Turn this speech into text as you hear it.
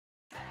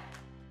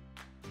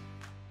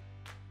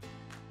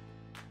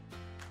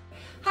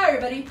Hi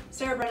everybody,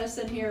 Sarah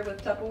Brennison here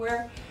with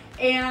Tupperware,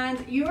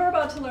 and you are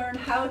about to learn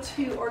how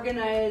to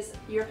organize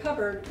your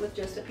cupboard with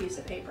just a piece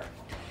of paper.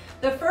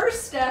 The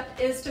first step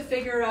is to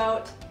figure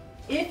out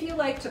if you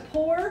like to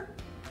pour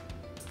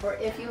or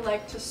if you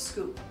like to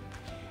scoop.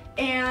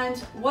 And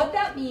what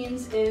that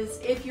means is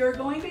if you're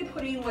going to be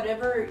putting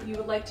whatever you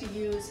would like to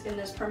use in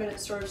this permanent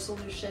storage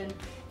solution,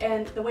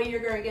 and the way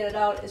you're going to get it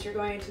out is you're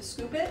going to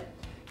scoop it,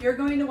 you're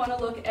going to want to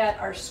look at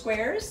our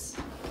squares.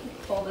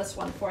 Pull this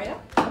one for you.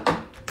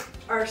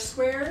 Our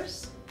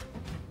squares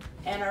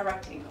and our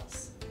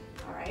rectangles,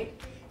 all right?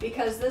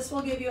 Because this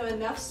will give you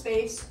enough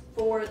space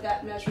for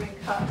that measuring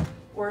cup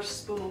or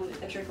spoon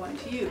that you're going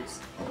to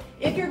use.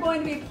 If you're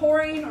going to be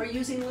pouring or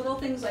using little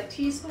things like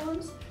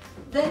teaspoons,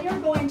 then you're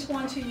going to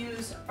want to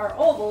use our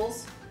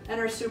ovals and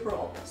our super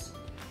ovals.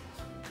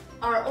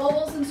 Our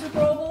ovals and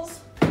super ovals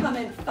come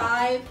in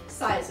 5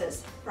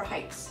 sizes for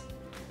heights.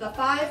 The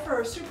 5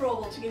 for a super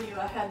oval, to give you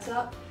a heads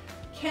up,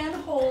 can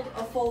hold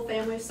a full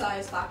family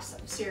size box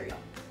of cereal.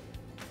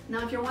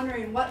 Now, if you're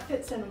wondering what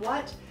fits in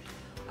what,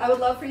 I would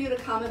love for you to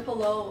comment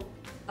below,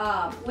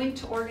 link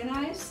to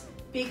organize,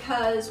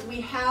 because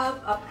we have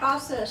a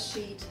process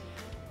sheet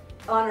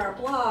on our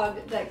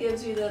blog that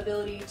gives you the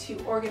ability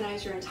to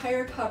organize your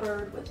entire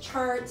cupboard with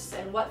charts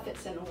and what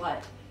fits in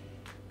what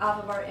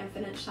off of our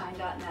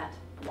infiniteshine.net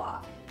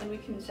blog, and we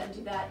can send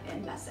you that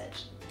in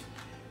message.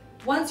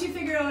 Once you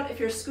figure out if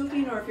you're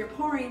scooping or if you're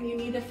pouring, you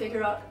need to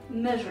figure out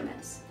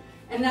measurements,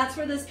 and that's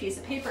where this piece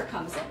of paper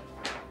comes in,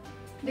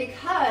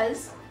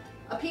 because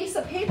a piece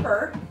of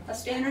paper, a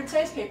standard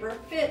size paper,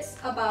 fits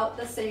about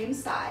the same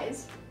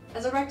size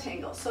as a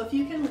rectangle. So if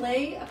you can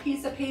lay a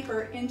piece of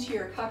paper into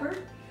your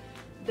cupboard,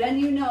 then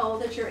you know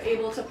that you're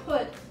able to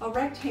put a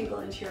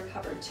rectangle into your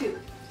cupboard too.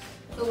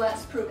 So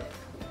let's prove it.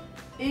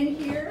 In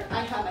here,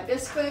 I have my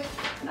Bisquick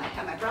and I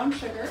have my brown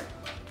sugar,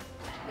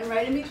 and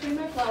right in between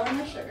my flour and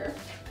my sugar,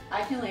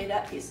 I can lay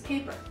that piece of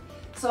paper.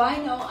 So I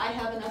know I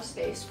have enough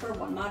space for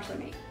one Modular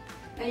Mate.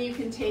 And you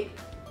can take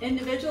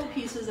individual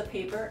pieces of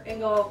paper and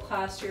go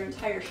across your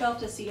entire shelf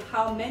to see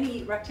how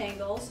many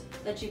rectangles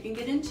that you can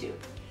get into.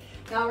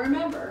 Now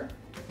remember,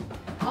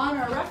 on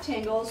our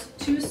rectangles,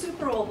 2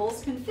 super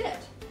ovals can fit.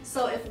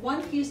 So if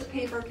one piece of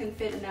paper can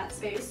fit in that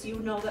space, you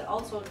know that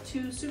also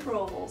 2 super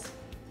ovals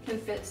can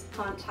fit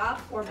on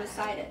top or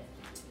beside it.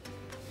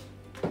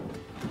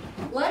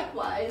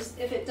 Likewise,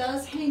 if it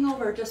does hang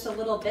over just a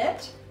little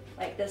bit,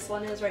 like this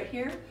one is right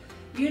here,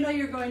 you know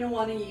you're going to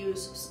want to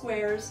use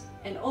squares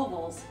and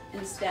ovals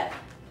instead.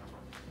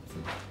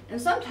 And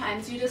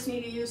sometimes you just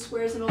need to use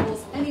squares and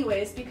ovals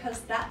anyways, because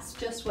that's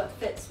just what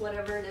fits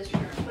whatever it is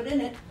you're going to put in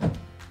it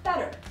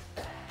better.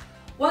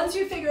 Once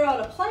you figure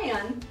out a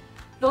plan,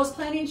 those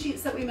planning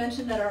sheets that we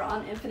mentioned that are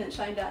on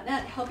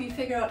infiniteshine.net help you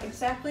figure out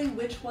exactly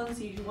which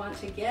ones you want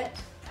to get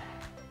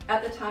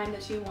at the time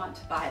that you want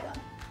to buy them.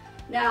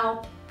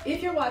 Now,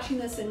 if you're watching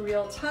this in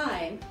real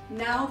time,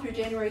 now through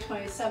January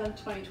 27th,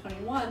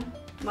 2021,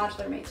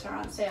 Modular Mates are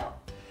on sale.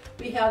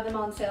 We have them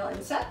on sale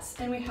in sets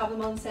and we have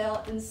them on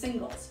sale in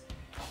singles.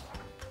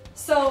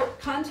 So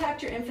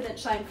contact your Infinite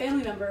Shine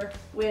family member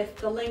with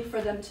the link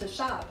for them to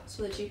shop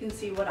so that you can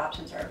see what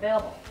options are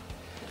available.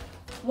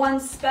 One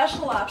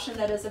special option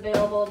that is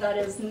available that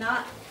is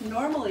not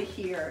normally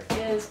here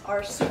is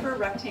our Super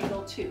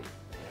Rectangle 2.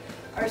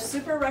 Our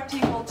Super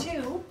Rectangle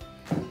 2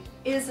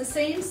 is the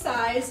same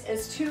size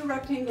as 2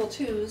 Rectangle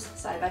 2s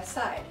side by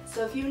side.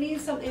 So if you need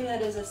something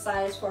that is a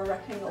size for a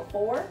Rectangle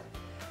 4,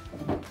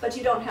 but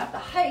you don't have the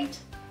height,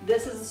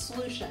 this is a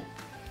solution.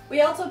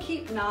 We also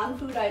keep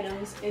non-food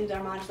items in our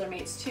Modular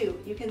Mates too.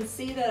 You can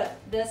see that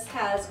this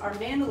has our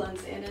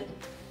mandolins in it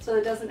so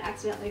it doesn't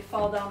accidentally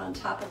fall down on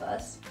top of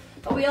us.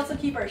 But we also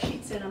keep our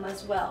sheets in them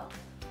as well.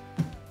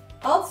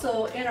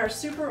 Also, in our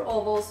super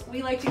ovals,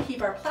 we like to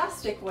keep our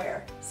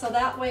plasticware, so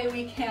that way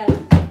we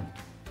can,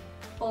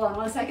 hold on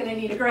one second, I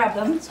need to grab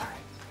them. Sorry.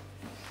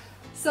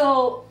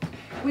 So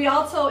we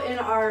also, in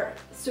our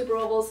super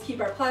ovals,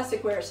 keep our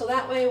plasticware, so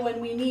that way when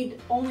we need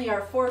only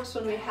our forks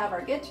when we have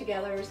our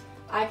get-togethers,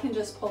 I can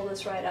just pull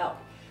this right out.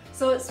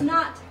 So it's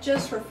not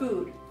just for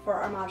food for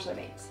our Modular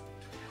Mates.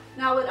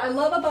 Now what I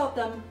love about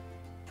them,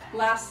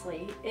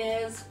 lastly,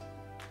 is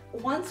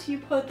once you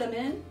put them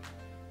in,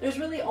 there's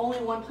really only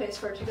one place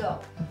for it to go.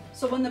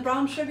 So when the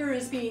brown sugar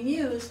is being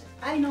used,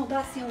 I know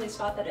that's the only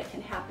spot that it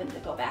can happen to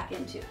go back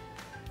into.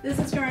 This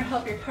is going to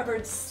help your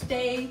cupboard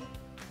stay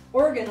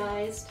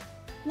organized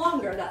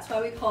longer. That's why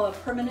we call it a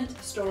permanent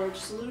storage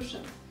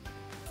solution.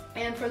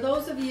 And for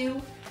those of you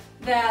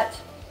that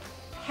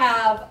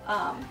have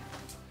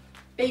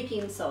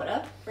baking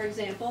soda, for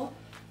example,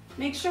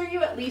 make sure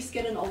you at least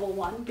get an oval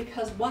one,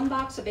 because 1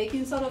 box of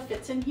baking soda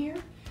fits in here.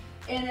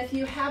 And if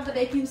you have the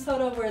baking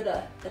soda where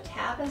the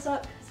tab is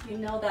up, because you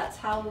know that's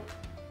how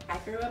I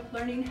grew up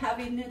learning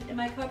having it in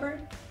my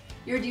cupboard,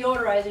 you're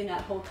deodorizing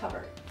that whole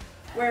cupboard.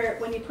 Where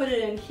when you put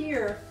it in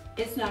here,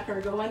 it's not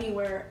going to go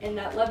anywhere, and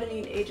that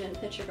leavening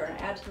agent that you're going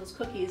to add to those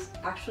cookies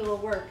actually will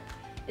work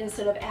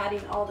instead of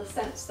adding all the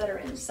scents that are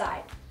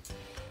inside.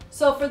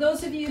 So for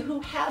those of you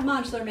who have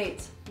Modular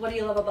Mates, what do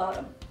you love about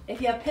them?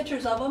 If you have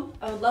pictures of them,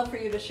 I would love for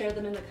you to share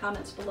them in the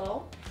comments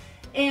below.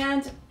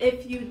 And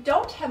if you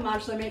don't have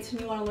Modular Mates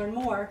and you want to learn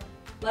more,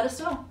 let us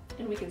know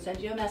and we can send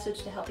you a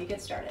message to help you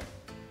get started.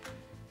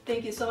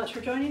 Thank you so much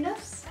for joining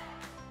us.